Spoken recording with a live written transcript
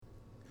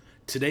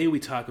Today we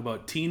talk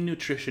about teen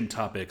nutrition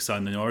topics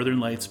on the Northern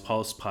Lights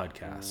Pulse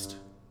podcast.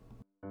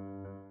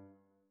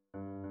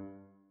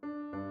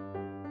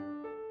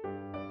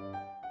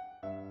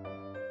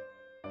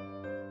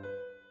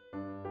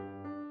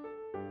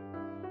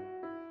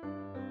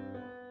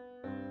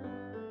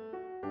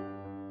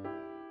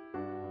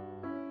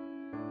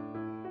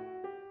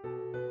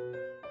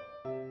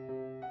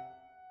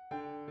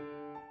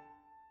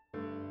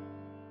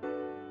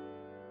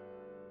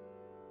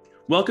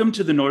 Welcome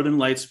to the Northern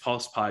Lights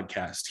Pulse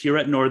podcast. Here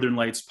at Northern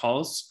Lights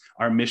Pulse,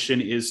 our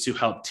mission is to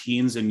help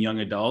teens and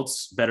young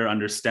adults better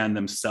understand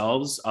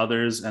themselves,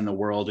 others, and the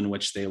world in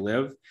which they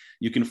live.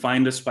 You can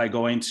find us by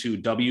going to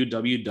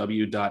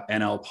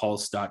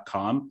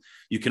www.nlpulse.com.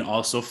 You can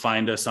also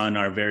find us on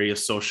our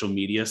various social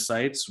media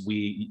sites.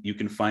 You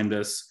can find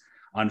us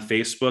on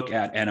Facebook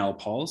at NL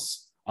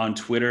Pulse, on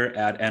Twitter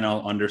at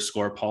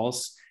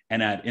NL_Pulse,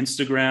 and at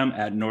Instagram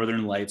at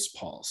Northern Lights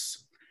Pulse.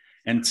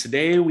 And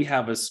today we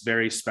have a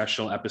very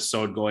special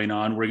episode going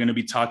on. We're going to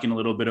be talking a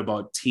little bit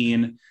about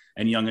teen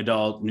and young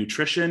adult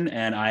nutrition.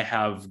 And I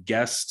have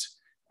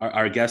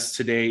our guest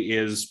today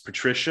is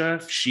Patricia.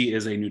 She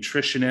is a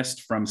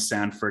nutritionist from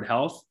Sanford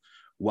Health.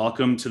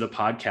 Welcome to the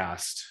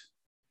podcast.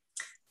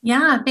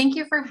 Yeah, thank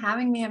you for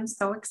having me. I'm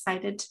so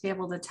excited to be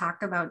able to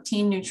talk about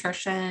teen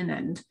nutrition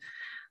and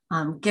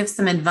give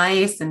some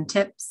advice and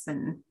tips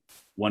and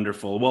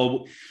Wonderful.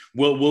 Well,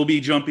 we'll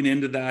be jumping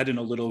into that in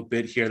a little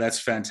bit here. That's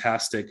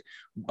fantastic.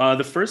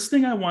 The first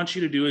thing I want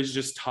you to do is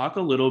just talk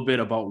a little bit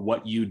about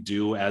what you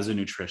do as a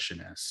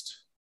nutritionist.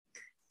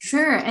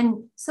 Sure.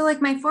 And so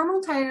my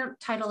formal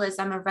title is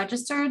I'm a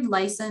registered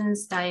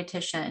licensed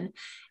dietitian.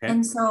 Okay.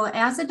 And so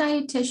as a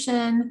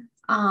dietitian,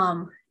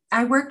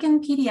 I work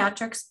in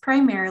pediatrics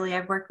primarily.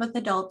 I've worked with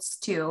adults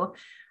too.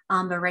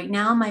 But right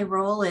now my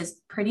role is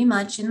pretty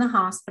much in the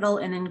hospital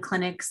and in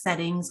clinic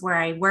settings where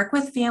I work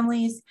with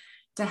families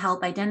to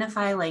help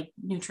identify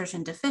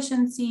nutrition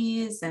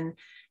deficiencies and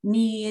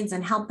needs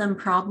and help them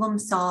problem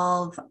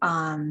solve,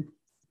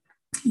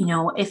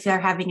 if they're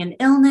having an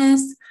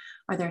illness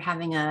or they're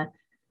having a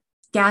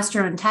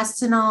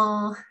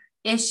gastrointestinal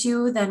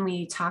issue, then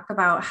we talk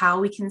about how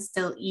we can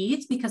still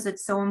eat because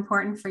it's so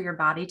important for your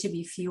body to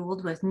be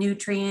fueled with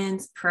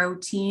nutrients,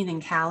 protein,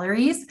 and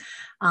calories.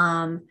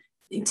 To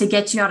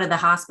get you out of the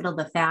hospital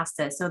the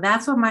fastest. So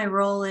that's what my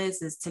role is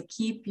to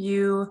keep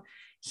you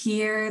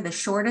here the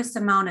shortest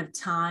amount of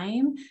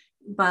time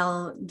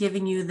while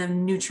giving you the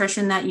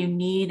nutrition that you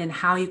need and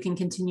how you can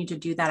continue to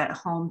do that at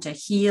home to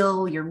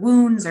heal your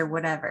wounds or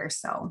whatever.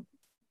 So.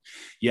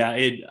 Yeah,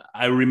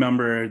 I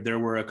remember there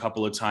were a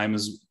couple of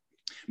times,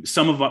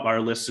 some of our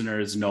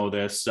listeners know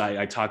this,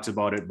 I talked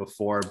about it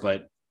before,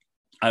 but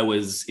I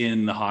was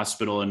in the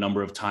hospital a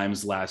number of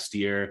times last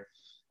year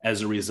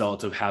as a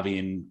result of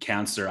having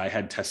cancer. I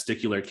had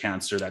testicular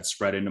cancer that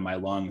spread into my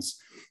lungs.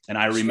 And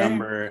I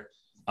remember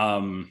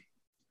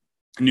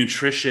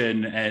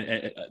nutrition,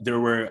 and there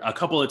were a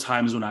couple of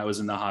times when I was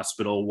in the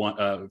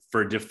hospital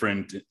for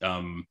different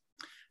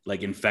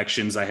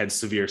infections. I had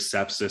severe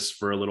sepsis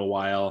for a little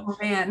while. Oh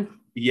man.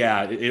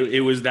 Yeah,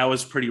 that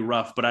was pretty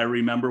rough. But I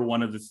remember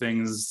one of the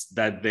things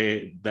that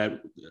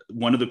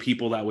one of the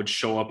people that would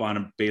show up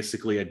on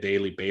basically a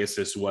daily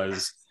basis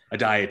was a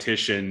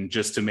dietitian,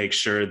 just to make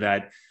sure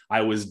that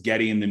I was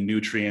getting the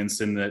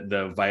nutrients and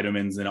the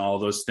vitamins and all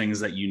those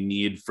things that you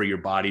need for your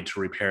body to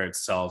repair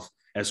itself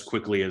as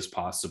quickly as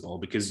possible,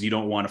 because you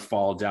don't want to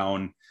fall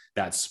down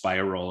that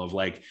spiral of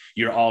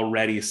you're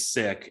already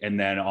sick and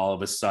then all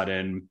of a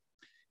sudden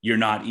you're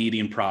not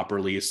eating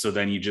properly. So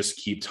then you just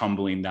keep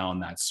tumbling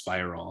down that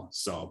spiral.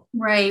 So,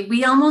 right.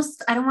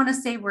 I don't want to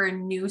say we're a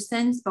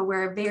nuisance, but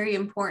we're a very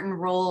important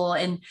role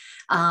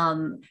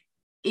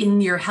in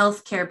your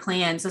healthcare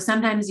plan. So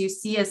sometimes you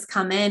see us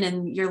come in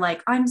and you're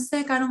like, I'm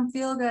sick, I don't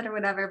feel good or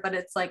whatever, but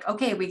it's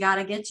okay, we got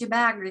to get you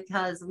back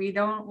because we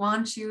don't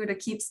want you to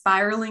keep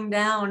spiraling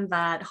down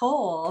that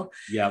hole.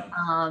 Yep.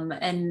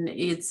 And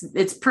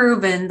it's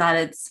proven that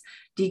it's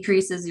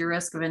decreases your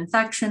risk of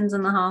infections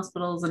in the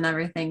hospitals and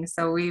everything.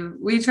 So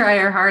we try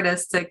our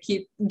hardest to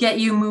get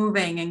you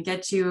moving and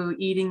get you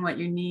eating what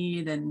you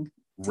need and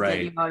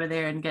get you out of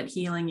there and get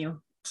healing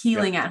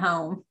at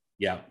home.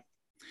 Yeah.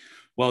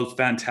 Well,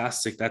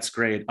 fantastic. That's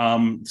great.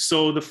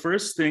 So the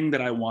first thing that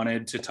I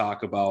wanted to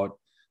talk about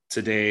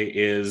today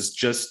is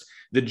just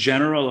the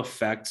general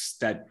effects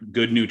that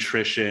good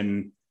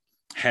nutrition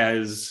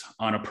has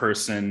on a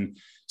person.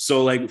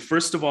 So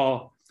first of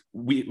all,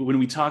 when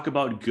we talk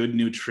about good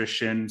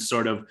nutrition,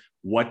 sort of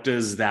what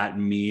does that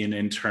mean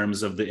in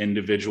terms of the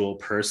individual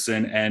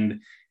person?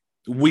 And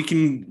we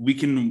can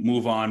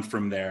move on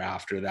from there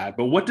after that.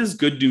 But what does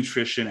good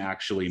nutrition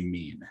actually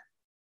mean?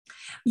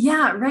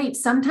 Yeah, right.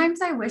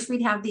 Sometimes I wish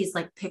we'd have these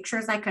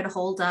pictures I could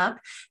hold up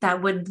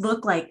that would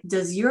look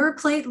does your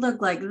plate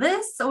look like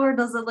this or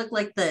does it look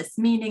like this?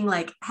 Meaning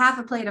half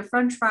a plate of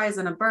French fries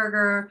and a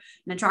burger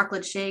and a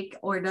chocolate shake,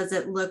 or does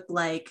it look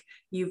like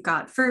you've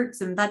got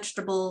fruits and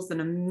vegetables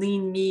and a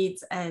lean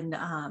meats and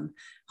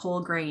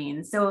whole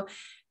grains? So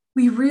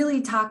we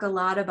really talk a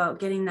lot about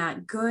getting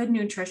that good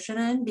nutrition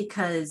in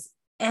because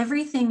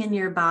everything in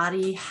your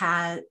body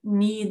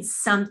needs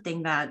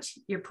something that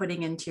you're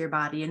putting into your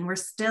body. And we're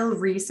still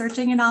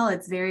researching it all.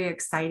 It's very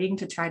exciting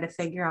to try to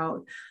figure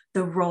out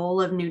the role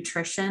of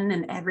nutrition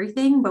and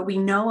everything, but we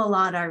know a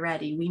lot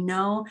already. We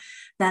know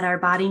that our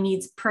body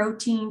needs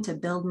protein to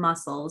build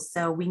muscles.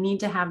 So we need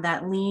to have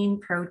that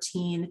lean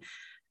protein,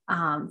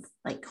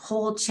 like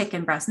whole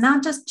chicken breast,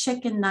 not just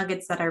chicken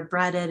nuggets that are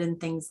breaded and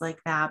things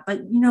like that,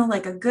 but,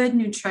 like a good,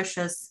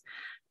 nutritious,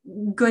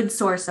 good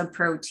source of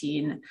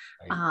protein,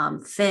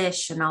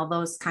 fish and all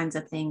those kinds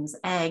of things,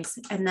 eggs,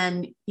 and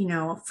then,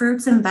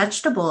 fruits and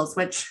vegetables,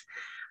 which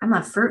I'm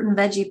a fruit and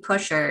veggie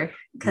pusher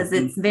because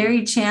it's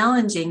very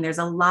challenging. There's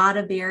a lot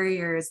of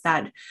barriers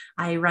that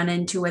I run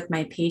into with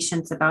my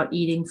patients about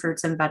eating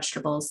fruits and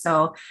vegetables.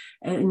 So,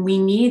 and we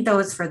need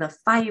those for the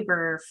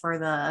fiber, for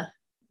the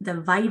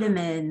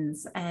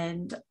vitamins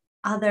and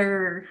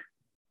other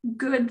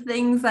good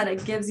things that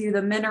it gives you,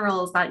 the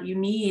minerals that you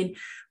need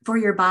for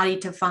your body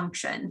to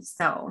function.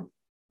 So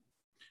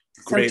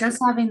just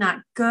having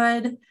that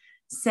good,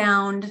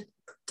 sound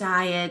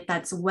diet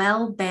that's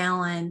well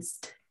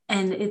balanced.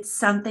 And it's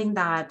something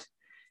that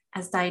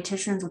as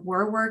dietitians,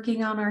 we're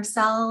working on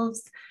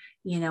ourselves.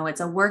 It's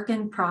a work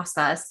in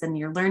process and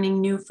you're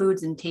learning new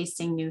foods and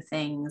tasting new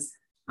things.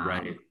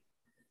 Right.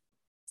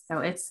 So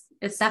it's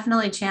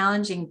definitely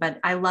challenging, but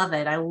I love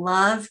it. I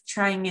love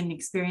trying and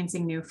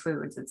experiencing new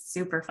foods. It's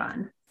super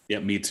fun. Yeah,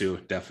 me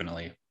too.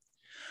 Definitely.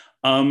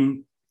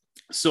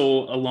 So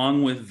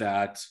along with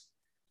that,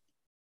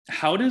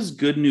 how does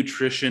good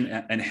nutrition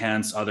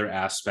enhance other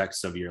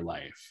aspects of your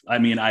life? I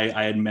mean,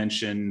 I had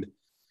mentioned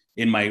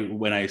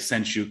when I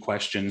sent you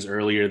questions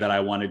earlier that I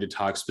wanted to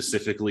talk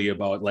specifically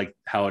about like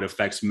how it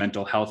affects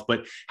mental health,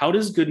 but how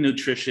does good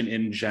nutrition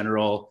in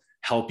general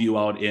help you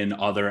out in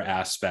other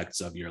aspects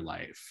of your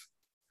life?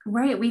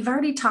 Right. We've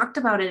already talked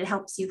about it. It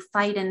helps you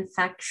fight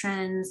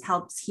infections,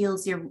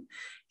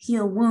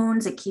 heal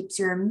wounds. It keeps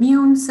your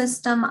immune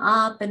system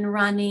up and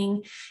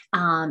running.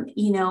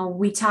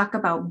 We talk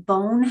about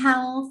bone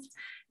health.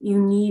 You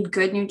need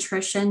good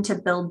nutrition to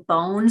build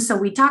bone. So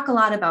we talk a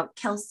lot about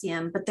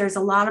calcium, but there's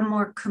a lot of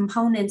more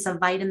components of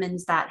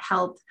vitamins that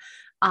help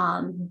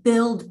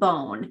build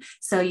bone.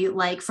 So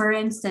for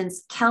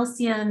instance,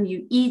 calcium,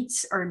 you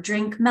eat or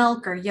drink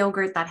milk or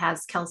yogurt that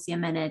has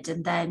calcium in it.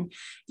 And then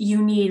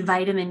you need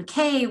vitamin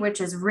K, which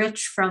is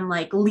rich from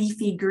like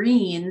leafy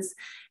greens,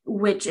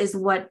 which is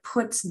what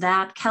puts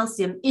that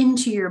calcium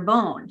into your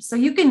bone. So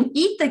you can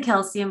eat the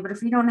calcium, but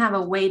if you don't have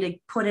a way to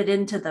put it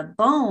into the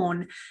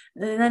bone,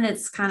 then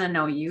it's kind of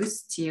no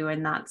use to you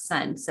in that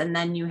sense. And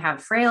then you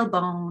have frail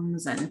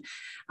bones and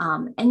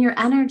your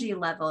energy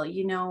level.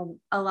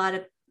 A lot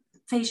of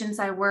patients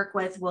I work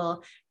with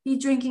will be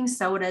drinking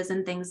sodas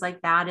and things like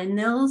that, and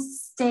they'll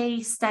stay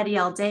steady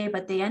all day,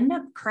 but they end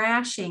up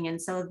crashing. And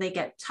so they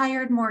get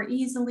tired more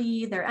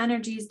easily. Their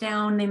energy's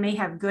down. They may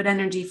have good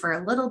energy for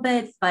a little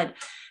bit, but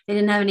they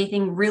didn't have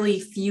anything really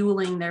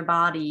fueling their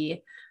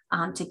body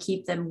to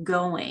keep them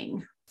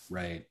going.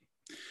 Right.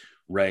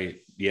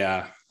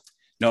 Yeah.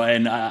 No,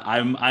 and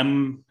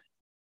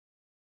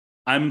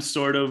I'm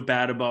sort of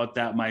bad about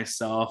that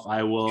myself.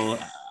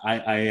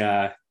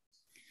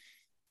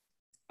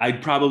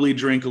 I'd probably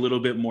drink a little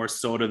bit more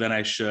soda than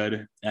I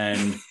should.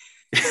 And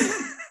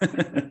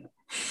the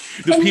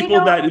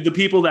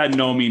people that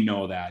know me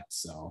know that.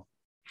 So,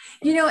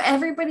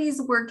 everybody's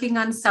working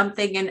on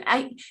something, and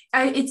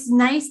it's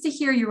nice to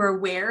hear you're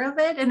aware of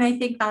it. And I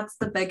think that's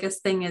the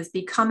biggest thing, is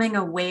becoming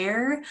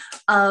aware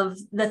of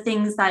the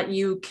things that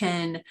you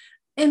can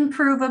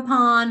improve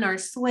upon or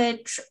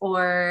switch,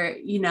 or,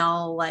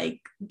 like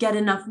get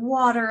enough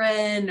water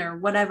in, or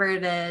whatever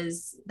it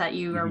is that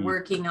you are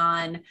working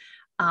on.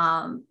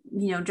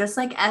 Just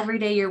like every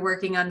day you're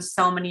working on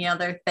so many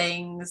other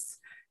things,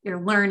 you're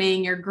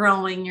learning, you're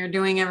growing, you're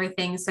doing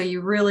everything. So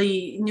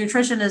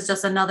nutrition is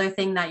just another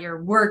thing that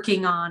you're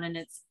working on, and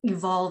it's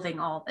evolving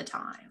all the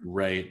time.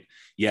 Right.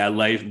 Yeah.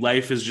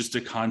 Life is just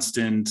a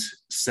constant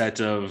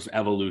set of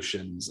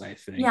evolutions, I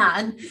think.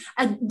 Yeah.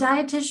 And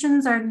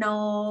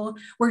dietitians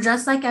we're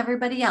just like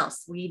everybody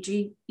else.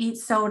 We eat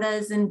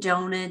sodas and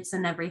donuts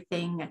and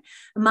everything.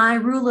 My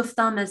rule of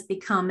thumb has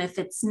become, if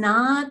it's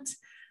not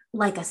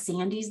like a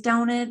Sandy's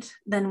donut,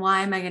 then why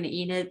am I going to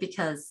eat it?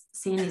 Because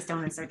Sandy's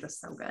donuts are just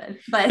so good.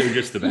 But they're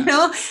just the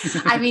best.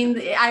 I mean,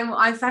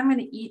 if I'm going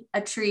to eat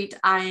a treat,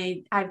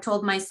 I've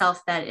told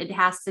myself that it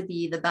has to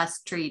be the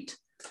best treat.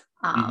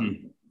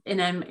 And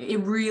I'm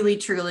really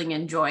truly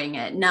enjoying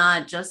it,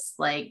 not just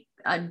like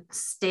a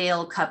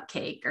stale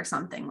cupcake or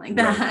something like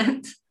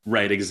that.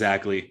 Right,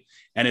 exactly.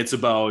 And it's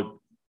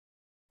about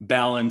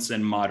balance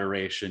and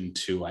moderation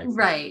too, I think.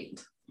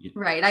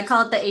 Right. I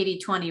call it the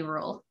 80-20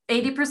 rule.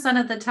 80%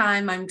 of the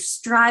time, I'm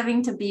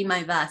striving to be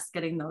my best,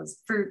 getting those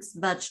fruits,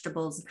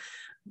 vegetables,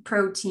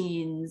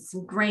 proteins,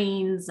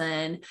 grains,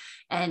 and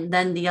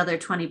then the other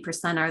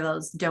 20% are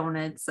those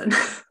donuts. And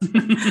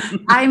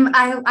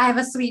I have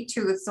a sweet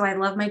tooth, so I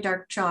love my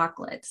dark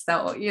chocolate.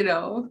 So,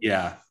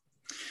 Yeah.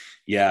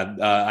 Yeah,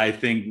 I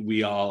think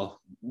we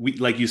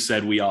like you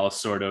said, we all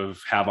sort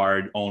of have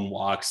our own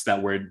walks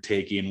that we're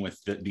taking with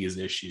these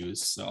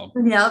issues. So,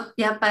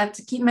 Yep. I have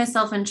to keep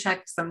myself in check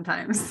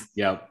sometimes.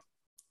 yep.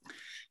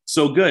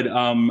 So good.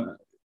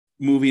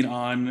 Moving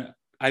on,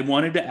 I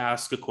wanted to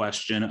ask a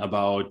question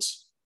about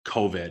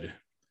COVID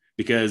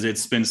because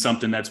it's been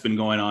something that's been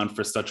going on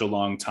for such a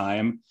long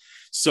time.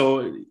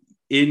 So,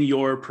 in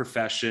your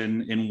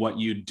profession, in what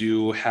you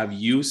do, have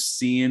you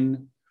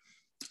seen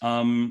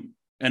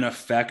an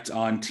effect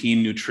on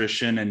teen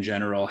nutrition and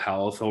general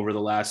health over the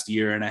last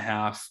year and a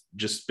half,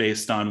 just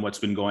based on what's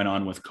been going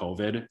on with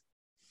COVID?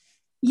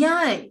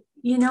 Yeah,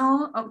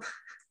 oh,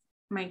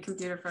 my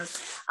computer froze.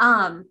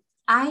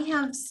 I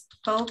have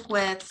spoke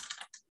with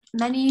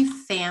many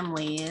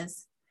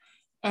families,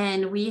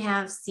 and we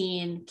have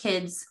seen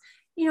kids,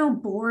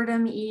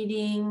 boredom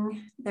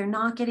eating. They're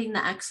not getting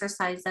the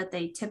exercise that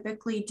they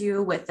typically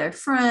do with their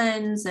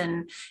friends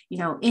and,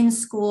 in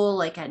school,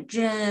 like at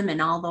gym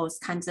and all those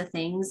kinds of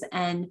things.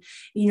 And,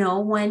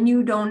 when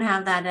you don't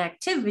have that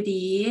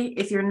activity,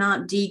 if you're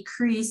not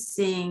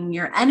decreasing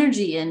your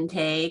energy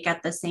intake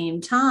at the same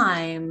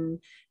time,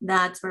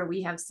 that's where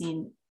we have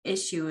seen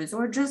issues,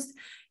 or just,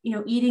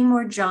 eating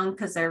more junk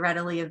because they're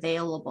readily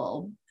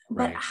available.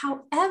 But Right.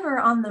 however,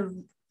 on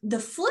the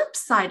flip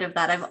side of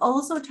that, I've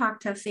also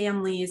talked to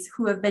families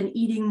who have been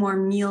eating more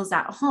meals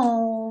at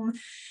home.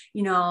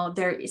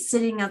 They're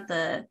sitting at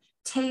the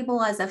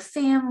table as a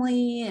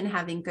family and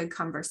having good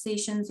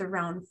conversations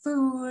around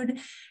food.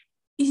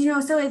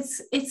 So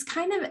it's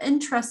kind of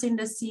interesting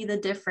to see the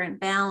different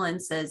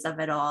balances of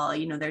it all.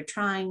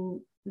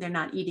 They're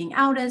not eating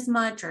out as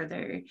much, or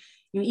they're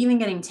even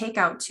getting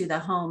takeout to the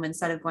home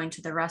instead of going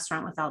to the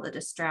restaurant with all the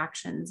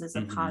distractions is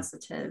a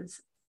positive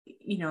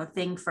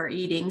thing for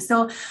eating.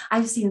 So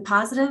I've seen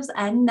positives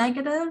and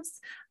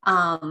negatives.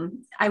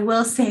 I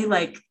will say,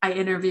 like, I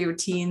interview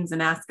teens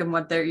and ask them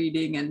what they're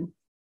eating and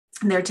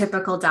their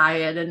typical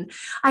diet, and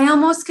I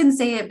almost can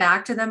say it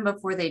back to them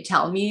before they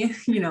tell me.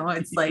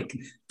 It's like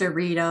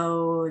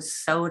Doritos,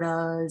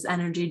 sodas,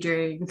 energy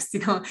drinks,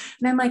 and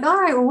I'm like,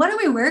 all right, well, what are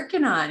we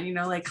working on?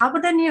 Like, how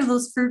about any of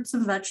those fruits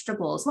and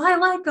vegetables? Well, I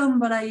like them,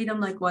 but I eat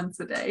them like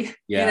once a day.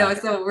 Yeah.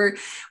 So we're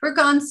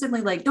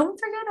constantly like, don't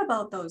forget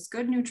about those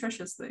good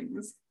nutritious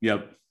things.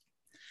 Yep.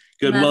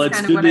 Good. And that's Well, it's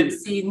kind of good what I've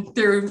seen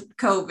through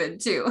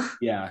COVID too.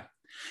 yeah,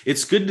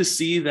 it's good to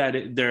see that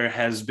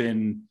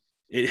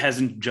it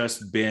hasn't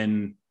just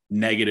been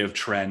negative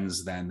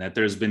trends, then that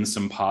there's been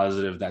some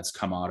positive that's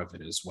come out of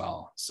it as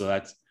well. So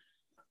that's,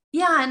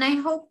 yeah. And I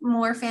hope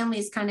more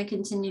families kind of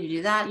continue to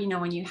do that.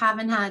 When you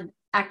haven't had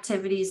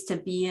activities to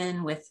be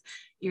in, with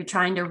you're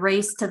trying to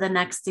race to the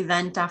next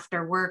event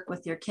after work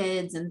with your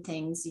kids and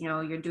things,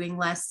 you're doing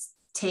less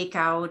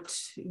takeout,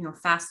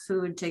 fast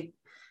food to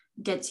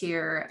get to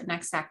your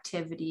next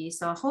activity.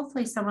 So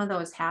hopefully some of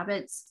those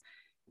habits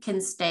can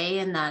stay,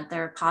 and that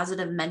they're a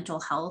positive mental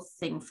health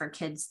thing for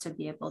kids to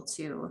be able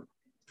to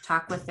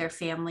talk with their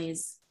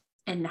families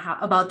and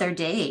about their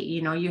day.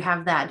 You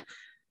have that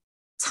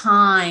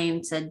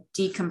time to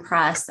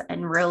decompress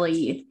and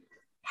really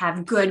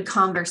have good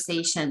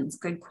conversations,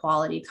 good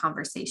quality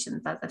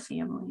conversations as a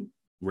family.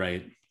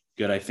 right.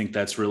 Good. I think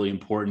that's really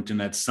important. And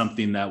that's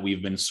something that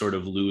we've been sort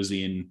of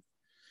losing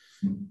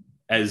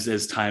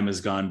as time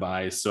has gone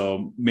by.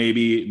 So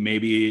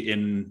maybe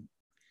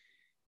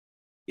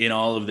in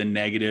all of the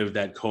negative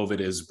that COVID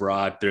has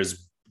brought, there's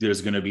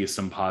going to be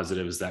some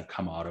positives that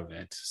come out of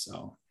it.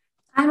 So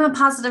I'm a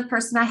positive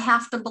person. I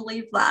have to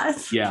believe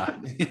that. yeah.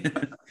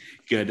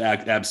 Good.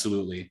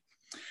 Absolutely.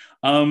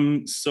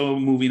 So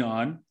moving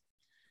on,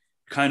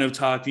 we kind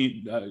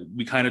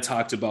of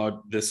talked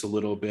about this a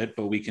little bit,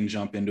 but we can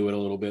jump into it a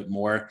little bit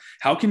more.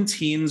 How can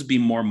teens be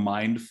more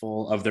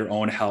mindful of their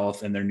own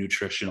health and their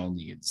nutritional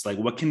needs? Like,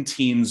 what can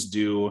teens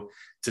do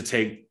to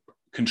take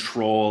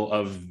control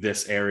of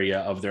this area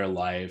of their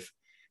life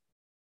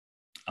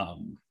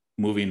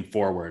moving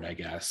forward, I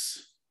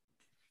guess?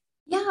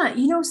 Yeah,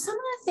 some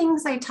of the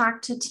things I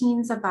talk to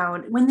teens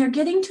about when they're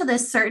getting to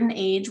this certain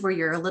age where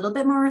you're a little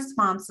bit more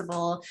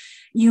responsible,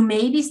 you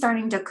may be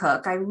starting to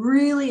cook. I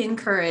really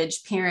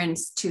encourage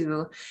parents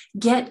to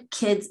get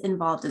kids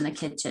involved in the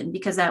kitchen,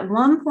 because at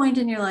one point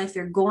in your life,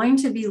 you're going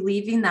to be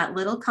leaving that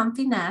little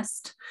comfy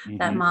nest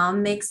that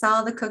mom makes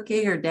all the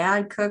cooking or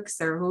dad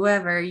cooks or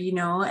whoever,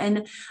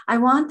 and I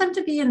want them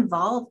to be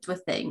involved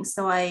with things.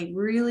 So I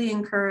really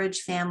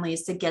encourage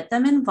families to get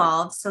them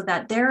involved so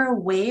that they're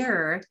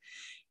aware.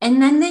 And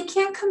then they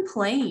can't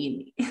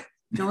complain.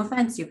 No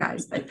offense, you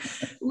guys, but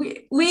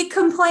we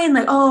complain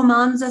like, oh,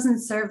 mom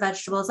doesn't serve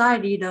vegetables,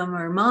 I'd eat them,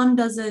 or mom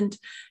doesn't,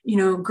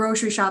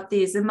 grocery shop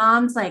these. And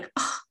mom's like,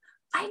 oh,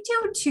 I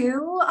do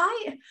too.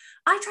 I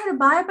try to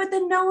buy it, but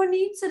then no one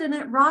eats it and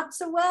it rots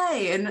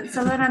away. And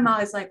so then I'm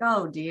always like,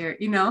 oh dear,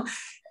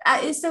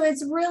 so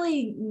it's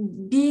really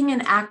being an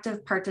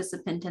active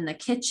participant in the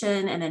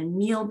kitchen and in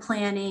meal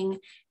planning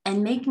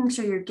and making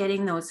sure you're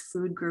getting those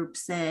food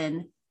groups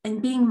in and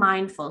being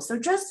mindful. So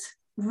just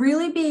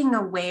really being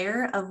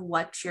aware of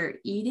what you're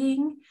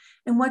eating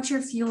and what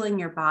you're fueling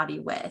your body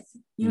with.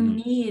 You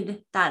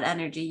need that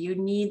energy. You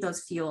need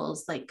those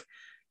fuels. Like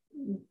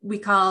we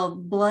call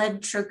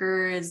blood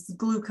sugar is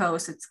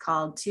glucose, it's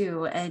called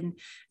too. And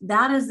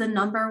that is the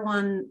number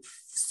one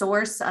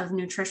source of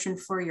nutrition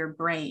for your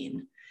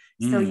brain.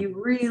 So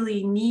you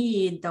really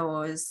need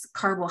those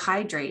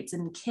carbohydrates,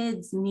 and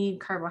kids need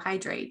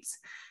carbohydrates,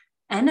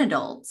 and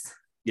adults.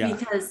 Yeah.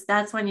 Because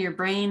that's when your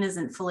brain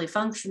isn't fully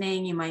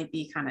functioning. You might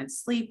be kind of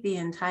sleepy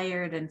and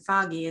tired and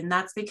foggy. And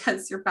that's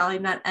because you're probably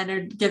not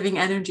giving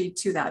energy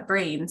to that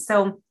brain.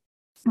 So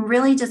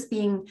really just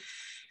being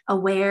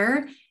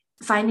aware,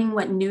 finding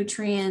what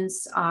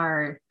nutrients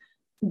are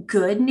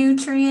good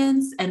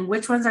nutrients and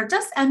which ones are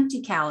just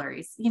empty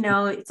calories. You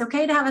know, it's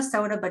okay to have a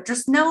soda, but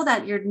just know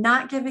that you're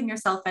not giving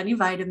yourself any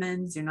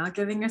vitamins. You're not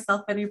giving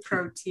yourself any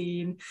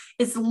protein.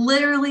 It's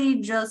literally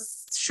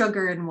just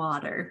sugar and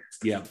water.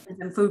 Yeah. And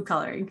some food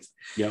coloring.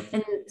 Yep.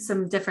 And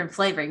some different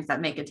flavorings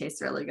that make it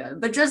taste really good.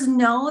 But just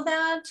know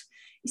that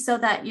so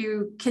that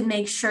you can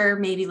make sure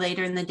maybe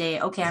later in the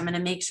day, okay, I'm going to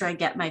make sure I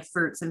get my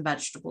fruits and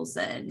vegetables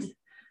in,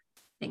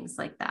 things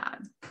like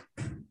that.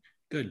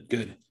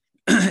 Good.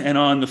 And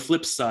on the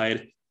flip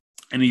side,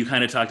 and you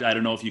kind of talked, I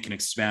don't know if you can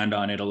expand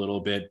on it a little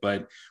bit,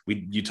 but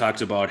you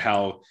talked about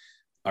how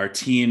our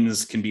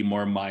teens can be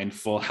more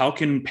mindful. How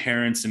can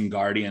parents and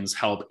guardians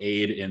help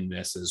aid in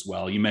this as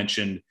well? You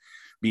mentioned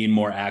being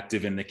more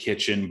active in the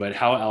kitchen, but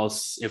how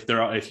else,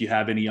 if you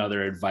have any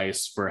other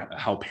advice for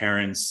how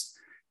parents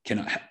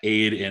can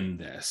aid in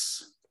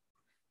this?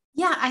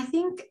 Yeah, I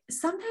think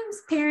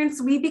sometimes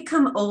parents, we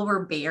become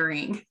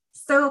overbearing.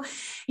 So,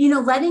 you know,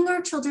 letting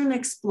our children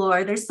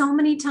explore. There's so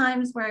many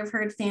times where I've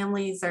heard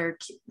families or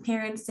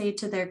parents say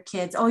to their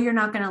kids, oh, you're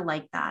not going to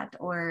like that.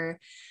 Or,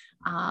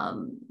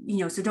 you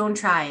know, so don't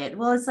try it.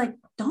 Well, it's like,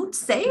 don't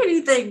say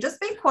anything. Just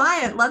be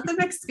quiet. Let them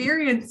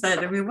experience it.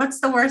 I mean,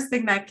 what's the worst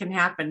thing that can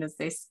happen is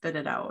they spit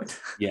it out.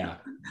 Yeah.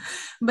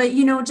 But,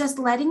 you know, just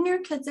letting your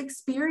kids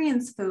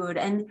experience food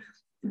and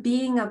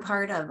being a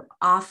part of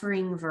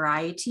offering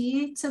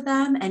variety to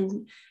them,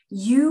 and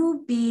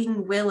you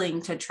being willing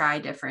to try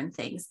different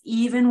things,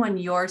 even when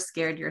you're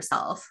scared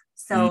yourself.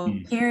 So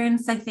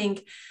parents, I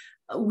think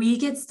we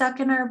get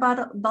stuck in our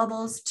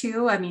bubbles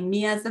too. I mean,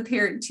 me as a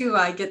parent too,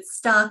 I get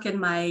stuck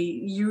in my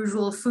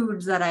usual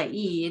foods that I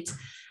eat,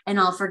 and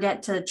I'll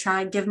forget to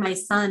give my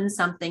son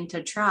something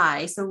to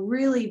try. So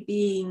really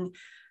being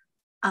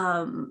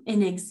an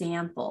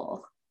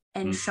example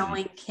and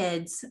showing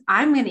kids,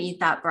 I'm going to eat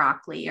that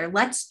broccoli, or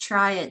let's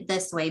try it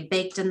this way,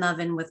 baked in the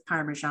oven with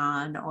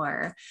Parmesan,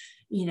 or,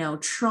 you know,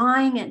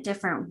 trying it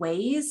different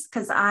ways.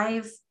 Because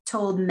I've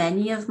told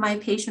many of my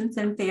patients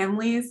and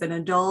families and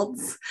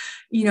adults,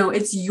 you know,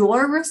 it's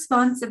your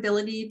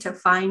responsibility to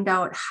find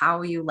out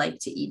how you like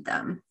to eat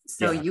them.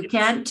 So you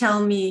can't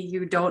tell me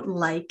you don't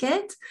like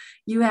it.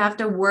 You have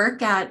to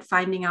work at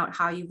finding out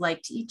how you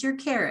like to eat your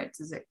carrots.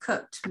 Is it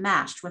cooked,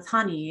 mashed, with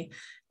honey,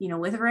 you know,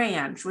 with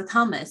ranch, with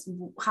hummus,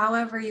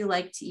 however you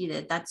like to eat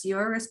it? That's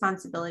your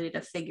responsibility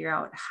to figure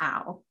out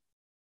how.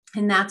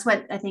 And that's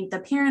what I think the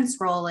parents'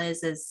 role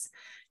is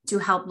to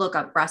help look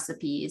up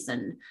recipes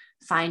and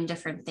find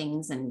different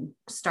things and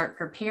start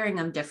preparing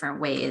them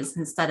different ways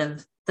instead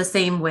of the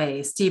same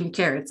way, steamed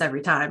carrots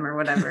every time or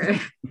whatever,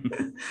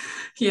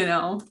 you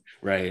know?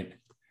 Right.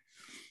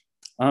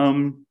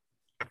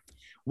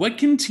 What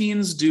can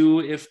teens do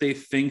if they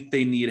think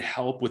they need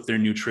help with their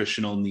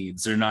nutritional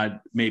needs? They're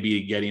not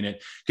maybe getting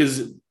it,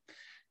 because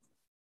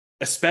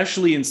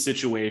especially in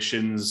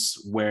situations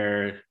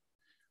where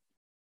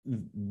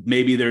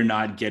maybe they're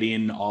not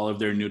getting all of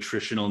their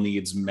nutritional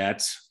needs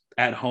met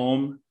at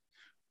home.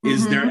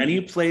 Is there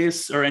any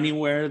place or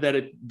anywhere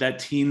that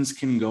teens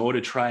can go to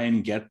try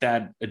and get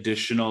that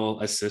additional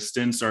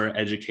assistance or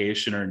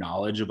education or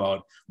knowledge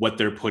about what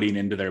they're putting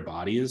into their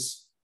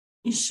bodies?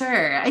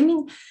 Sure. I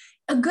mean,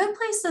 a good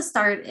place to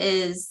start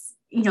is,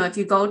 you know, if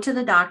you go to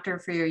the doctor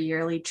for your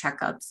yearly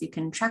checkups, you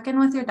can check in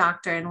with your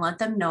doctor and let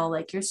them know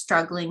like you're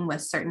struggling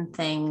with certain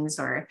things,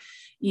 or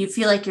you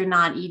feel like you're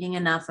not eating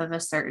enough of a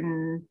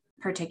certain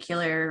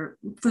particular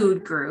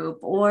food group,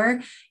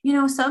 or, you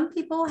know, some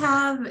people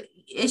have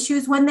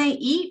issues when they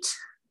eat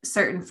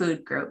certain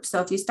food groups.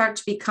 So if you start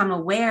to become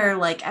aware,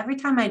 like every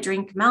time I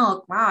drink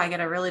milk, wow, I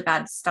get a really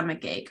bad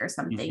stomach ache or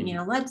something, you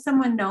know, let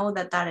someone know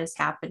that that is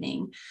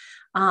happening.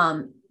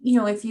 You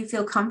know, if you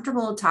feel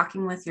comfortable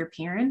talking with your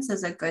parents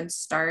is a good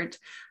start,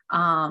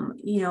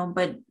 you know,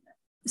 but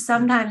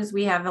sometimes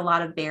we have a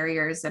lot of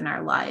barriers in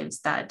our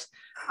lives that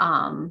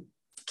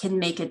can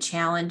make it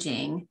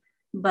challenging,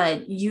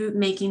 but you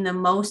making the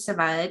most of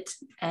it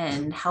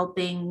and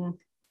helping,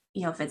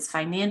 you know, if it's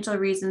financial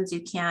reasons,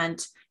 you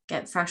can't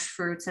get fresh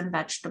fruits and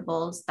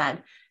vegetables,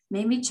 that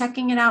maybe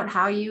checking it out,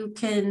 how you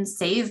can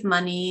save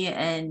money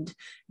and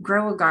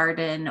grow a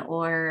garden,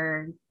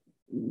 or,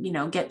 you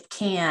know, get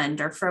canned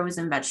or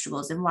frozen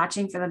vegetables and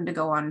watching for them to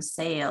go on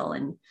sale,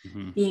 and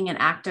being an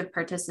active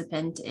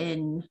participant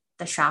in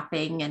the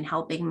shopping and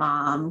helping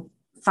mom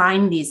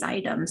find these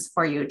items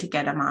for you to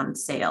get them on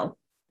sale.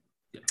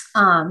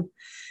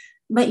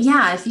 But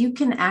yeah, if you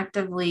can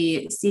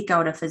actively seek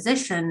out a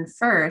physician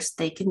first,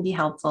 they can be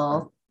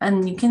helpful.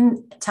 And you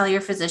can tell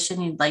your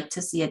physician you'd like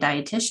to see a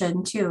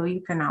dietitian too. You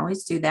can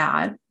always do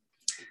that.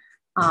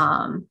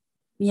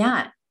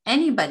 Yeah,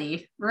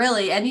 anybody,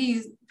 really,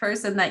 any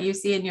person that you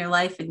see in your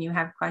life and you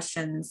have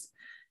questions,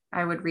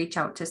 I would reach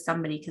out to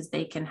somebody because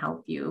they can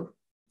help you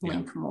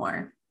link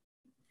more.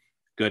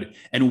 Good.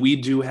 And we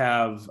do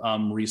have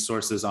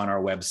resources on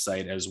our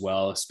website as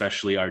well,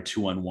 especially our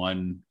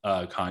 211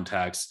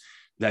 contacts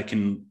that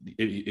can,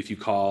 if you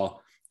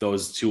call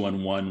those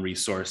 211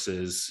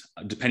 resources,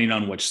 depending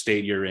on which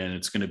state you're in,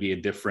 it's going to be a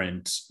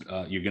different,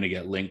 you're going to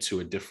get linked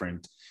to a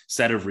different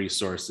set of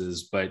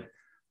resources. But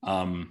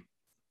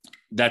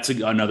that's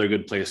another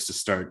good place to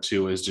start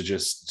too, is to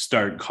just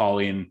start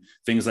calling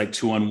things like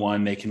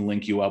 211. They can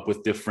link you up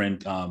with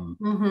different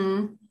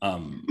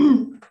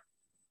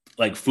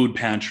like food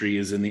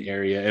pantries in the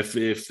area.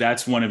 If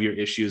that's one of your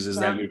issues, is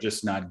that you're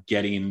just not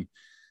getting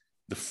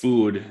the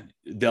food,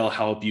 they'll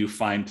help you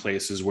find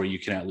places where you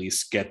can at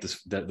least get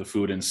the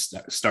food and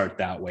start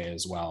that way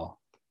as well.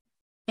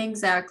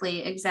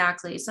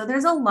 Exactly. So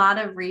there's a lot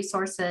of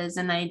resources,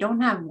 and I don't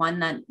have one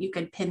that you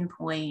could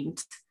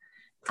pinpoint.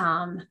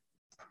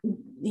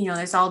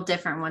 There's all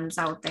different ones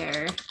out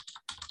there.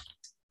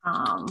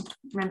 I'm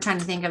trying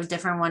to think of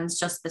different ones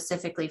just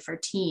specifically for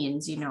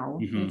teens.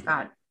 We've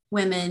got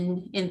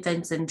women,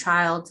 infants, and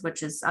childs,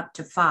 which is up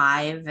to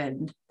 5,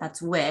 and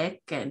that's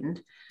WIC,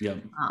 and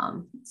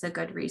it's a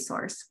good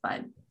resource.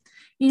 But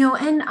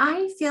and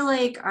I feel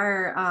like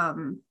our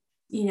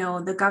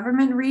the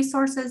government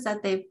resources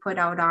that they've put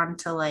out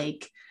onto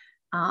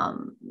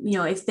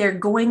if they're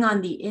going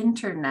on the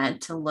internet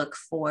to look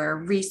for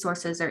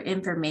resources or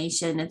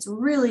information, it's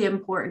really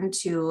important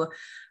to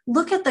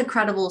look at the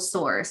credible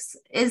source.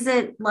 Is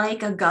it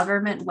like a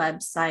government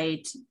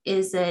website?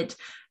 Is it,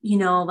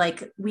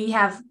 we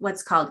have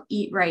what's called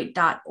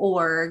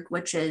eatright.org,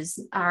 which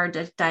is our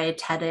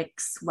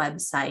dietetics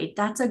website.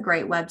 That's a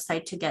great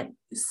website to get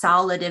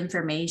solid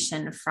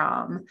information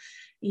from.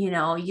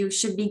 You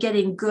should be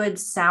getting good,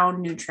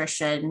 sound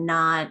nutrition,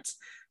 not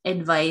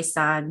advice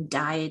on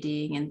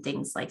dieting and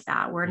things like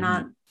that.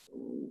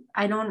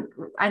 I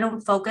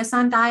don't focus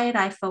on diet.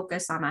 I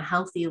focus on a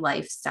healthy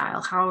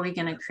lifestyle. How are we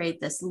going to create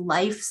this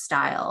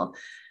lifestyle?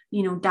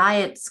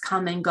 Diets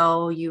come and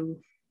go. You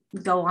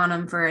go on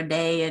them for a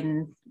day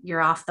and you're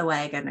off the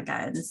wagon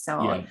again.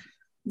 So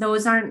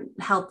those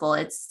aren't helpful.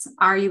 It's,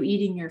 are you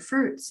eating your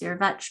fruits, your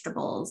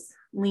vegetables,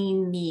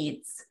 lean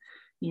meats?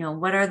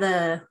 What are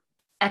the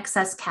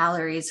excess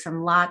calories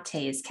from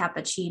lattes,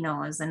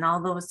 cappuccinos, and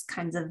all those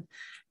kinds of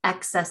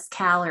excess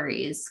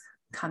calories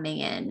coming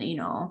in?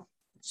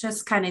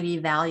 Just kind of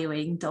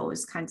evaluating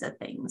those kinds of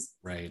things.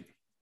 Right.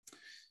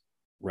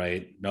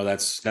 No,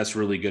 that's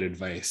really good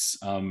advice.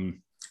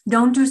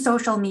 Don't do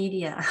social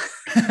media.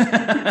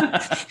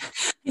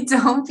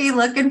 Don't be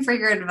looking for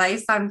your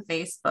advice on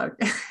Facebook.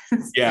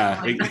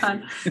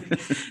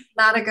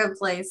 Not a good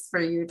place for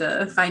you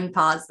to find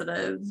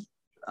positive.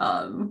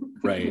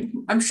 Right.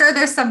 I'm sure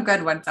there's some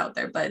good ones out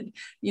there, but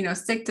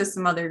stick to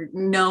some other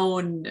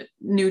known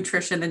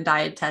nutrition and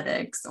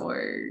dietetics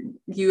or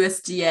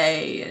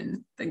USDA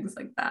and things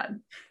like that.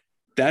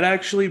 That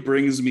actually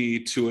brings me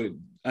to it.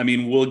 I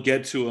mean, we'll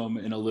get to them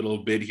in a little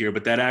bit here,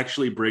 but that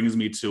actually brings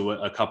me to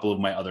a couple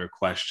of my other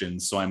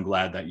questions. So I'm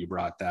glad that you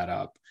brought that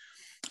up.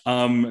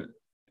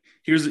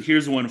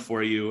 Here's one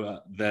for you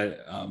that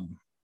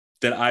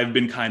I've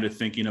been kind of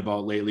thinking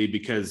about lately,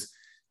 because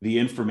the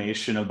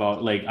information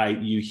about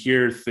you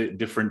hear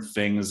different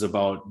things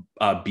about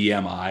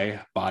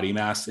BMI, body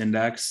mass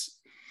index.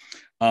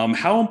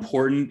 How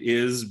important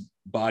is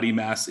body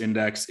mass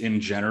index in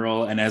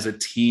general? And as a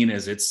teen,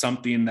 is it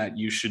something that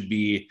you should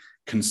be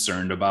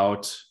concerned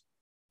about?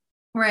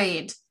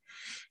 Right.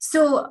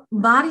 So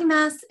body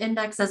mass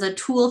index as a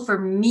tool for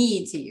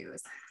me to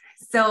use.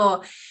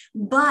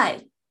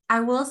 But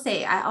I will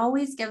say, I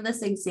always give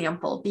this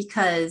example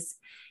because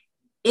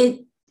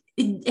it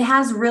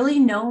has really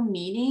no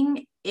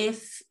meaning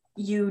if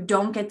you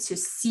don't get to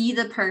see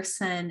the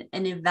person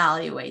and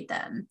evaluate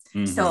them.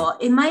 So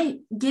it might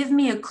give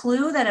me a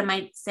clue that it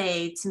might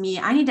say to me,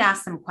 I need to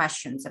ask some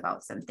questions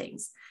about some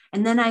things.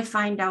 And then I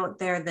find out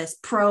they're this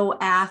pro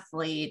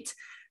athlete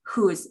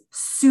who's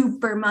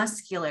super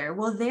muscular.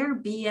 Well, their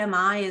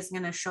BMI is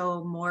going to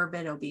show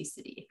morbid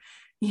obesity.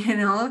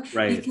 Right.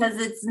 Because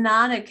it's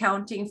not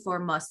accounting for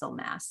muscle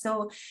mass.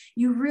 So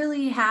you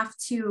really have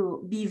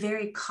to be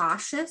very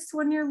cautious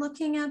when you're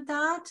looking at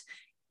that.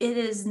 It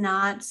is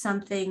not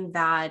something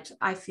that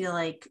I feel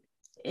like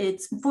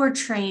it's for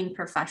trained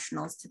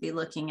professionals to be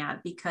looking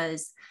at,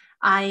 because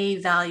I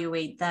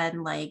evaluate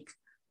then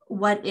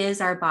what is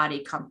our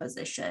body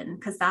composition?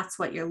 Because that's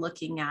what you're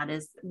looking at,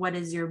 is what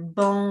is your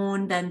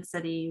bone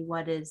density?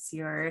 What is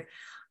your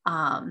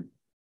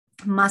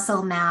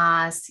muscle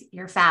mass,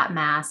 your fat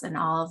mass, and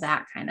all of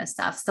that kind of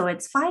stuff. So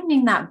it's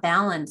finding that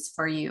balance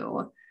for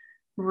you,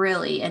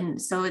 really.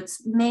 And so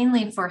it's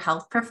mainly for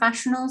health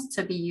professionals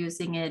to be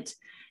using it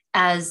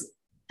as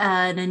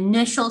an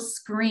initial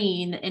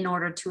screen in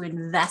order to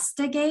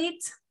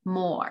investigate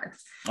more.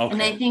 Okay.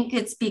 And I think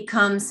it's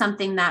become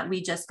something that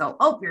we just go,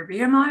 oh, your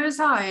BMI is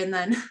high. And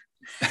then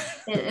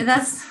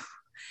that's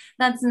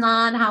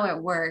not how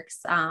it works.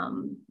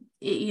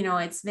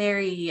 It's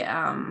very,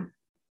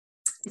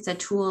 it's a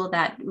tool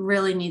that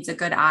really needs a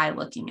good eye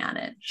looking at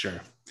it. Sure.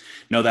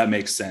 No, that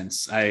makes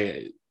sense.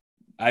 I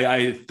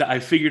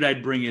figured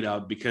I'd bring it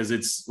up because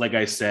it's, like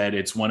I said,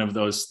 it's one of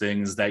those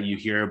things that you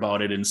hear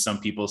about it, and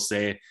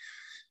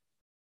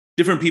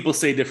different people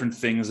say different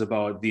things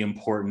about the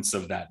importance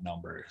of that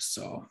number.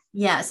 So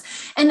yes.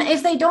 And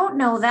if they don't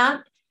know,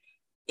 that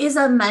is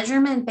a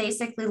measurement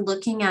basically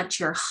looking at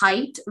your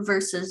height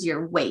versus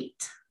your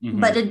weight,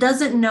 but it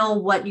doesn't know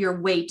what your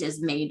weight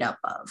is made up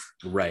of.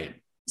 Right.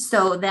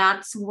 So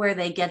that's where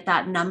they get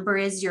that number,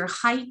 is your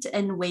height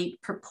and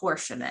weight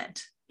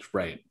proportionate.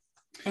 Right.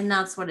 And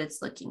that's what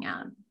it's looking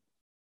at.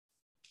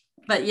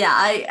 But yeah,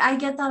 I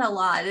get that a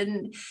lot.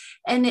 And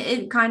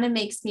it kind of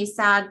makes me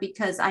sad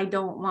because I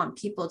don't want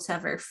people to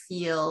ever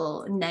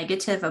feel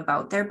negative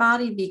about their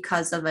body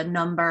because of a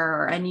number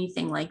or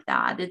anything like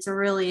that. It's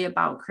really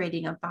about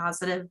creating a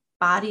positive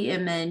body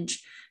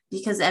image,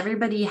 because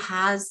everybody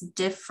has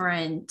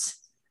different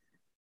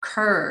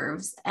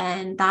curves,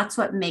 and that's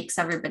what makes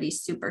everybody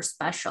super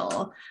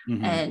special.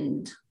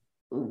 And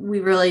we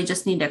really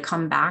just need to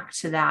come back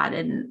to that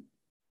and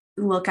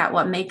look at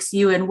what makes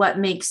you and what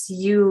makes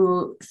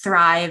you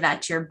thrive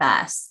at your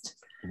best.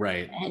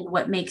 Right. And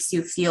what makes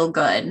you feel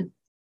good,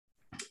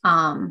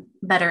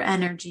 better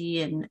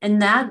energy.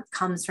 And that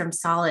comes from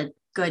solid,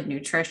 good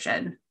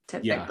nutrition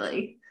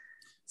typically. Yeah.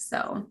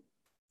 So.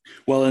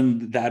 Well,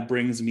 and that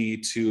brings me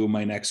to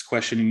my next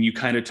question. And you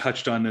kind of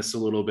touched on this a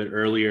little bit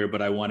earlier,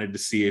 but I wanted to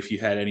see if you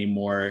had any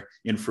more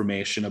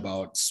information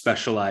about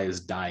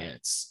specialized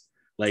diets.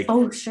 Like,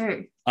 oh,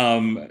 sure.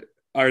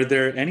 Are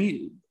there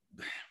any,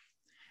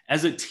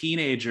 as a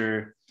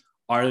teenager,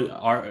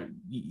 are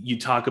you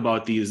talk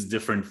about these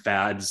different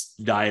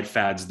diet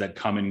fads that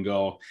come and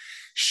go?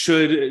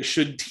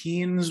 Should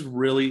teens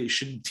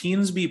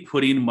be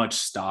putting much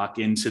stock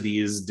into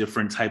these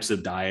different types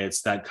of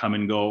diets that come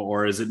and go,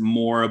 or is it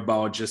more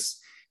about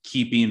just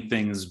keeping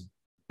things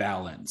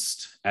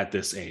balanced at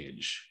this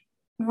age?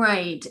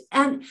 Right.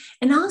 And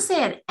I'll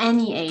say at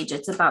any age,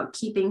 it's about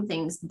keeping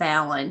things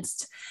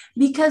balanced,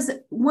 because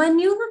when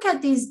you look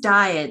at these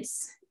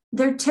diets,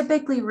 they're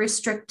typically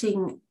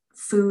restricting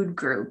food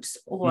groups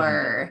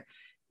or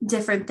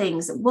different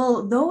things.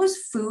 Well, those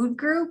food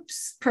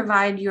groups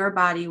provide your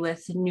body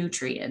with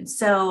nutrients.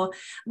 So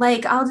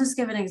like, I'll just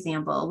give an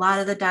example. A lot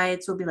of the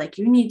diets will be like,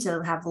 you need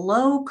to have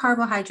low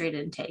carbohydrate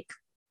intake.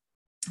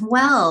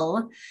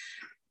 Well,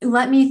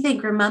 let me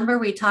think. Remember,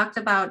 we talked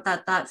about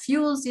that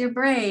fuels your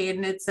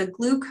brain. It's a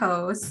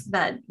glucose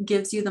that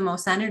gives you the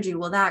most energy.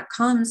 Well, that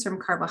comes from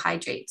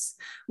carbohydrates.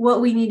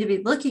 What we need to be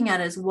looking at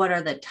is, what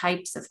are the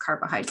types of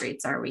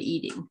carbohydrates are we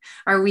eating?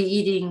 Are we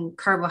eating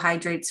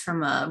carbohydrates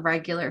from a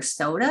regular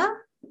soda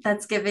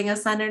that's giving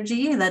us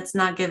energy, that's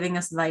not giving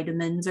us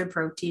vitamins or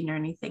protein or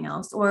anything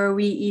else? Or are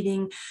we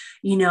eating,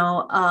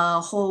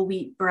 a whole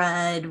wheat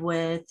bread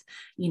with,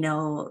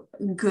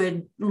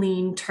 good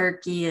lean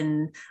turkey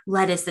and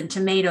lettuce and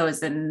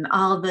tomatoes and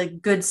all the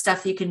good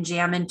stuff you can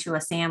jam into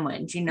a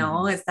sandwich?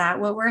 Is that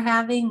what we're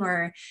having?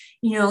 Or,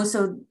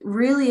 so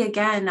really,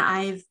 again,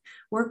 I've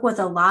worked with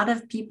a lot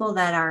of people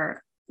that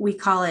are, we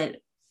call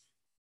it,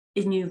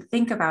 and you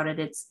think about it,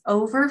 it's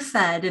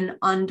overfed and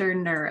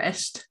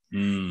undernourished.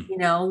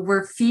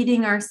 We're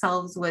feeding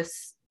ourselves with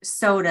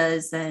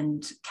sodas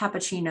and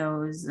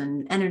cappuccinos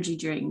and energy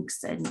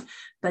drinks,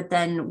 but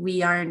then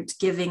we aren't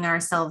giving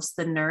ourselves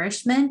the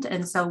nourishment.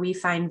 And so we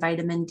find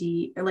vitamin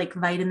D, or like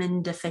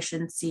vitamin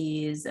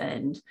deficiencies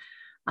and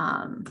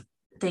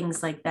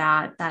things like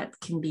that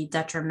can be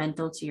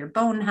detrimental to your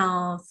bone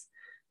health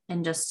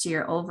and just to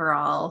your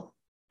overall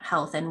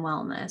health and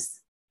wellness.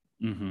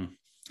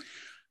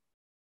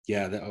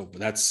 Yeah,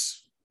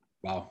 that's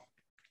wow.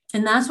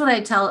 And that's what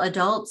I tell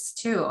adults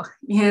too,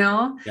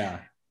 Yeah.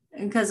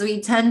 Because we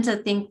tend to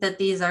think that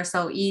these are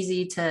so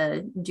easy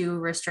to do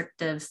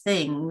restrictive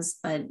things,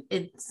 but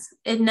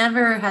it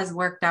never has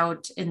worked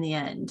out in the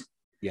end.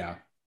 Yeah.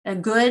 A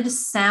good,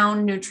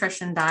 sound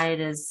nutrition diet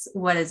is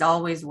what has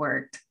always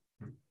worked.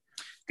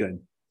 Good.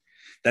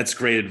 That's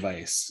great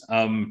advice.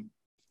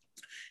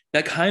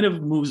 That kind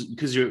of moves,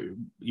 because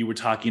you were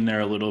talking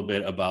there a little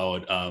bit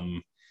about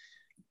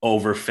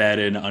overfed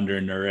and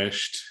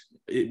undernourished.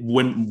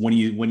 When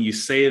you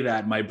say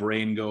that, my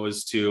brain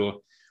goes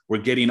to, we're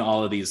getting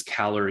all of these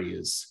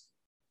calories,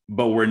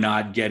 but we're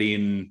not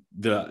getting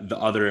the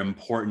other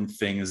important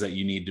things that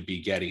you need to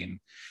be getting.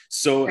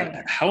 So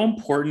right. How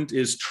important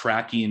is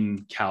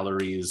tracking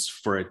calories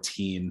for a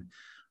teen?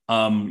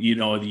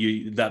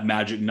 That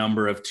magic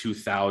number of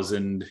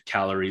 2,000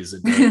 calories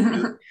a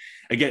day.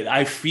 Again,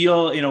 I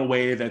feel in a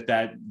way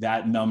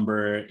that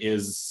number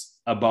is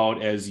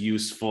about as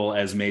useful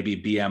as maybe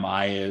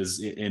BMI is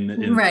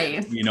in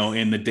right.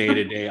 In the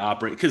day-to-day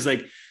operate, because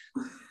like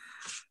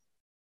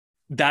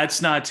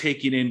that's not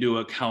taking into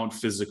account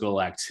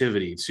physical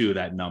activity too,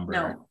 that number.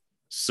 No.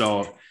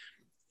 So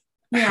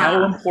How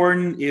Yeah.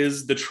 important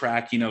is the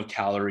tracking of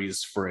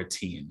calories for a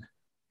teen?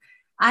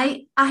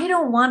 I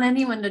don't want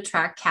anyone to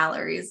track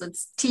calories.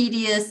 It's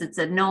tedious, it's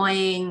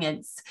annoying,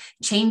 it's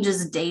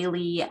changes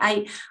daily.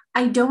 I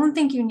don't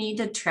think you need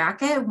to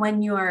track it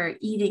when you are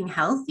eating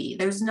healthy.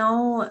 There's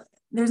no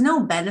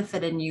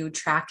benefit in you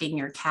tracking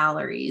your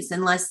calories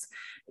unless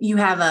you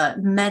have a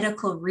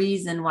medical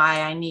reason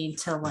why I need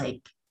to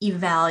like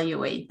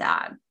evaluate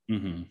that.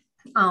 Mm-hmm.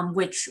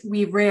 Which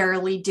we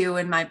rarely do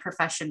in my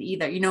profession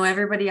either.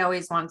 Everybody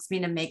always wants me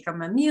to make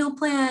them a meal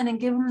plan and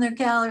give them their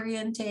calorie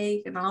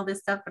intake and all this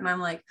stuff. And I'm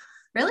like,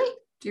 really?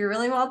 Do you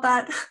really want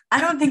that? I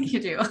don't think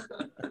you do.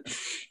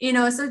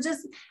 So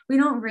just, we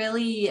don't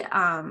really,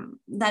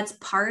 that's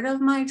part of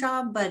my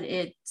job, but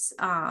it's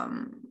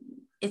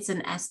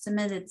an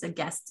estimate, it's a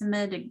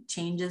guesstimate, it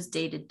changes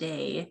day to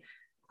day.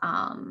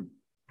 And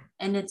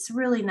it's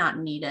really not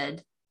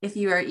needed. If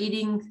you are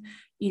eating,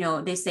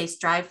 they say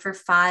strive for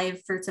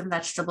 5 fruits and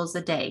vegetables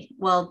a day.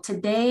 Well,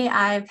 today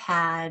I've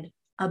had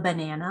a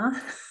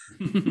banana.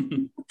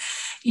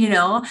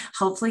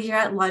 Hopefully you're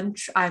at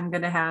lunch. I'm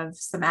going to have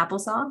some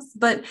applesauce,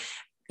 but,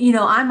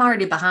 I'm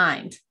already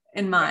behind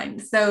in mine.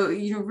 So,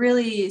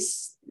 really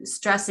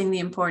stressing the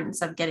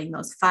importance of getting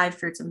those 5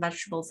 fruits and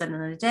vegetables in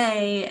a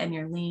day and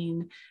your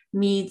lean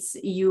meats,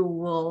 you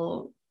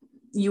will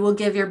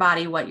give your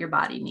body what your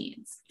body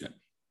needs. Yeah.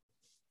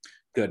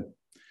 Good.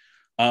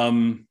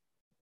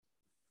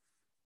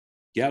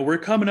 Yeah, we're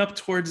coming up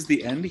towards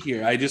the end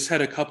here. I just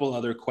had a couple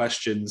other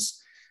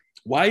questions.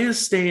 Why is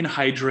staying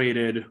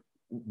hydrated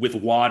with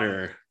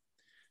water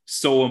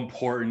so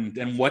important,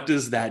 and what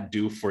does that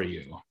do for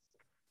you?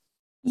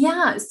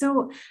 Yeah,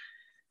 so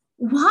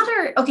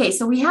water, okay,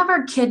 so we have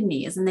our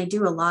kidneys and they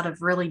do a lot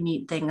of really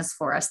neat things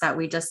for us that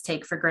we just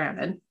take for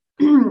granted.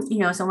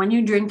 So when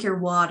you drink your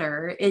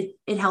water,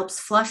 it helps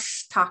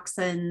flush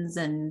toxins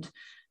and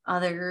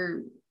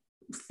other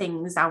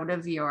things out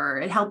of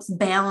it helps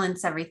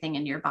balance everything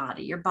in your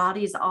body. Your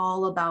body is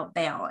all about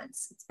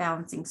balance. It's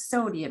balancing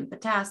sodium,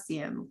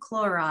 potassium,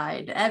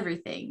 chloride,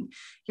 everything.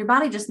 Your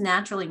body just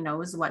naturally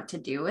knows what to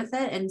do with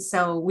it. And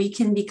so we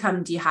can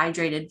become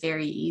dehydrated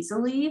very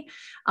easily.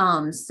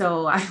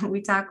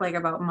 We talk like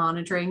about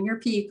monitoring your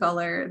pee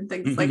color and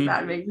things like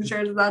that, making sure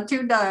it's not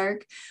too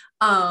dark.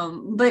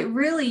 But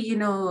really,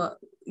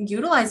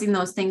 utilizing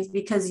those things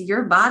because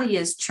your body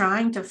is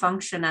trying to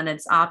function at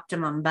its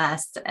optimum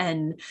best.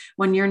 And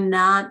when you're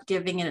not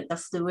giving it the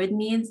fluid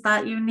needs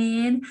that you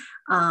need,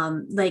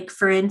 like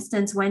for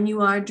instance, when you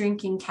are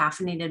drinking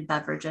caffeinated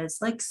beverages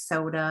like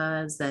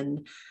sodas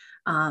and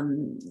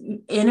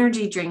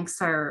energy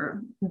drinks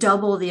are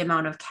double the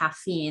amount of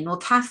caffeine. Well,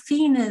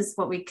 caffeine is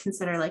what we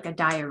consider like a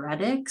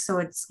diuretic. So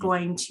it's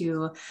going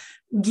to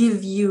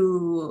give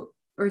you,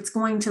 or it's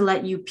going to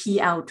let you pee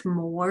out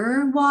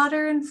more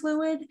water and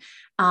fluid.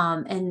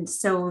 And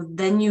so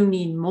then you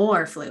need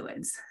more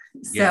fluids.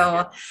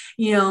 So,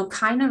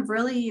 kind of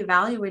really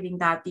evaluating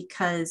that,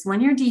 because when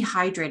you're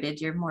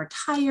dehydrated, you're more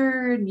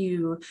tired,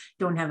 you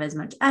don't have as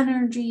much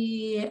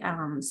energy.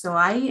 So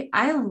I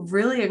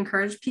really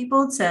encourage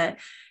people to,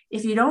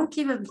 if you don't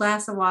keep a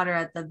glass of water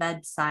at the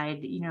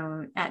bedside,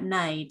 at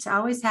night,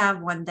 always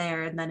have one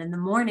there. And then in the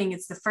morning,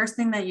 it's the first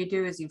thing that you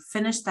do is you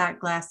finish that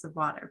glass of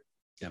water.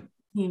 Yep.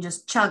 You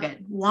just chug it,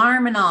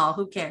 warm and all,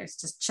 who cares?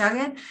 Just chug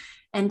it.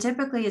 And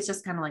typically it's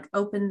just kind of like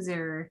opens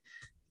your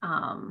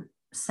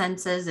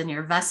senses, and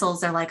your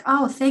vessels are like,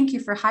 oh, thank you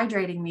for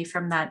hydrating me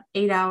from that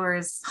 8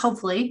 hours,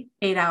 hopefully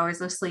 8 hours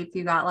of sleep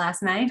you got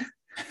last night.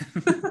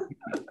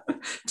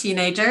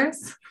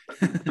 Teenagers.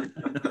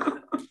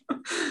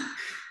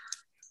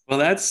 Well,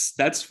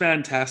 that's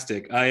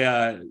fantastic.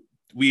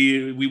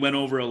 We went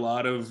over a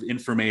lot of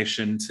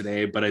information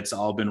today, but it's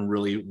all been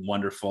really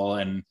wonderful.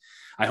 And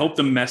I hope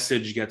the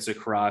message gets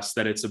across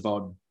that it's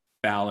about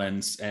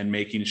balance and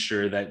making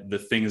sure that the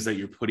things that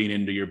you're putting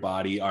into your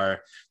body are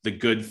the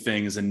good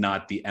things and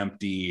not the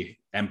empty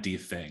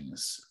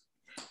things.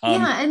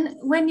 And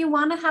when you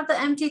want to have the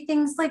empty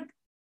things, like,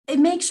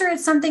 make sure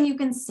it's something you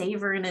can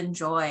savor and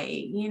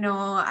enjoy.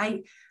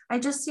 I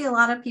just see a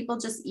lot of people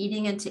just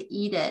eating it to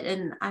eat it.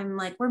 And I'm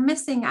like, we're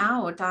missing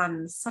out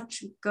on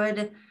such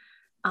good,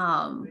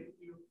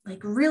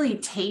 like really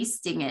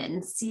tasting it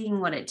and seeing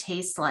what it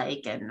tastes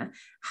like and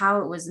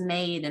how it was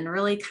made, and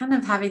really kind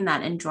of having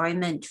that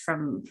enjoyment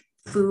from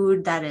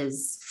food that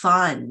is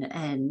fun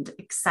and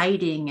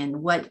exciting.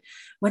 And what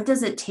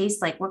does it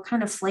taste like? What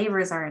kind of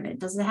flavors are in it?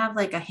 Does it have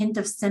like a hint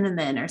of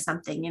cinnamon or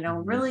something?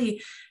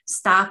 Really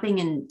stopping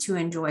and to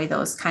enjoy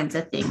those kinds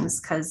of things,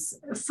 because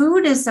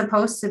food is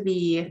supposed to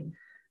be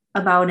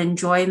about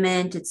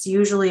enjoyment. It's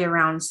usually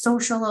around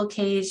social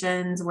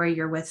occasions where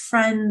you're with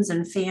friends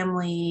and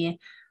family.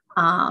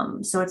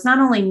 So it's not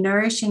only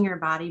nourishing your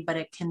body, but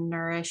it can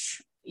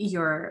nourish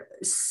your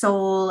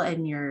soul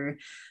and your,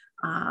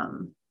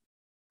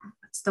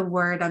 what's the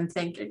word I'm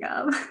thinking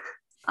of?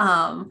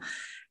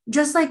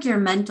 Just like your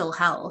mental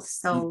health.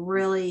 So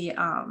really,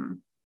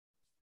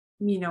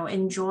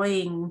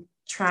 enjoying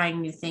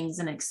trying new things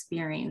and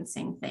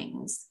experiencing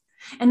things.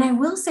 And I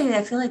will say that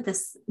I feel like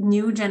this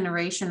new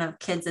generation of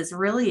kids is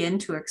really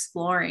into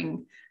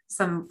exploring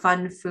some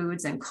fun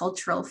foods and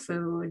cultural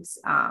foods.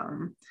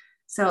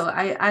 So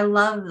I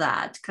love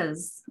that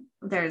because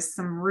there's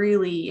some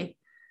really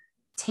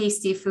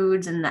tasty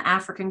foods in the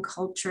African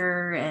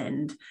culture.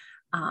 And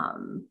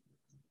oh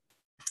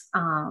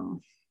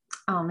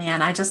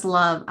man,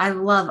 I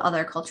love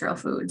other cultural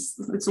foods.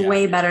 It's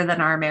way better than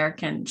our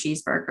American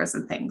cheeseburgers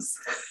and things.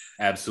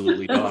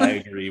 Absolutely. No,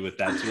 I agree with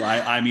that too.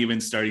 I'm even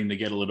starting to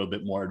get a little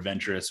bit more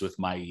adventurous with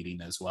my eating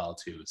as well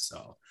too.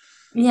 So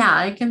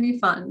yeah, it can be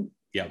fun.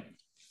 Yep.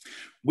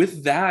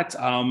 With that,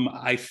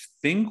 I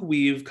think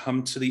we've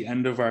come to the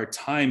end of our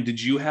time.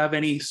 Did you have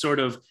any sort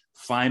of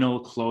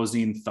final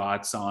closing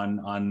thoughts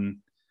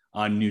on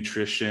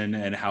nutrition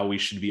and how we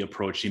should be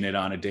approaching it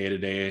on a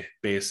day-to-day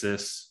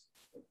basis?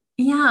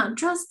 Yeah,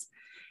 just,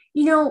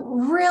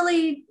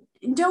 really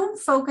don't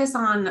focus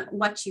on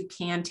what you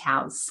can't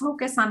have.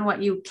 Focus on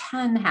what you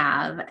can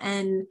have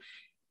and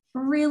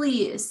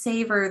really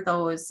savor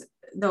those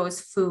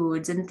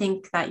foods and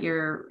think that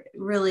you're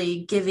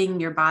really giving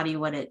your body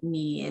what it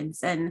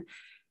needs. And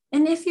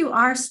if you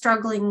are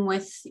struggling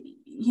with,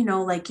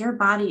 like your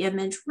body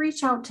image,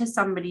 reach out to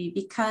somebody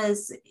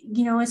because,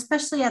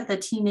 especially at the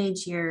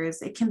teenage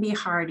years, it can be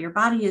hard. Your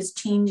body is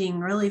changing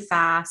really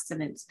fast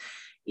and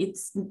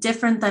it's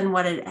different than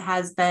what it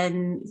has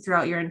been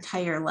throughout your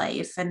entire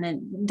life. And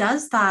it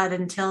does that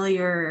until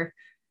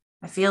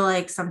I feel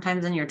like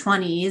sometimes in your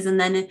 20s, and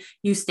then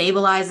you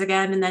stabilize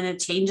again, and then it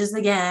changes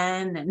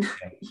again, and,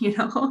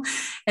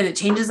 and it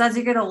changes as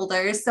you get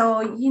older.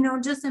 So,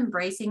 just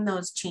embracing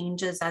those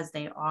changes as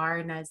they are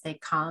and as they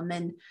come,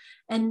 and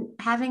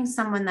having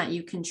someone that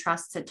you can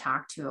trust to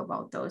talk to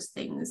about those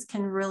things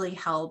can really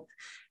help.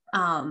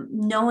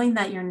 Knowing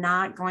that you're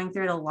not going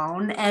through it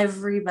alone.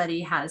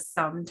 Everybody has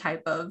some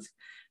type of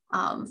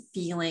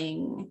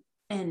feeling,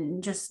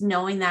 and just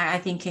knowing that I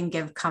think can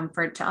give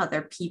comfort to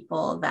other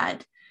people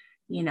that,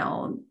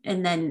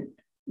 and then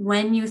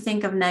when you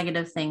think of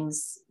negative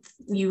things,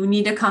 you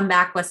need to come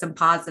back with some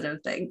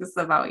positive things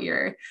about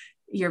your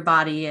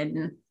body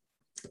and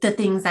the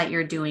things that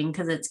you're doing,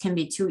 because it can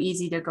be too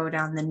easy to go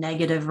down the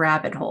negative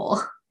rabbit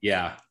hole.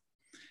 Yeah,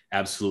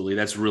 absolutely.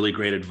 That's really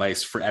great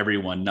advice for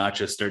everyone, not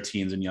just our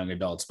teens and young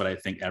adults, but I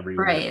think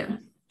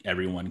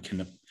everyone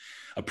can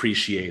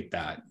appreciate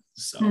that.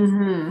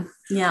 So,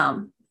 yeah.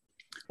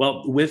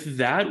 Well, with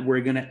that,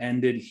 we're going to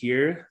end it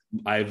here.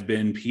 I've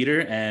been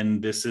Peter, and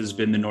this has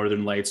been the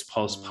Northern Lights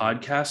Pulse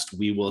podcast.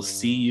 We will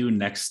see you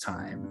next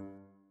time.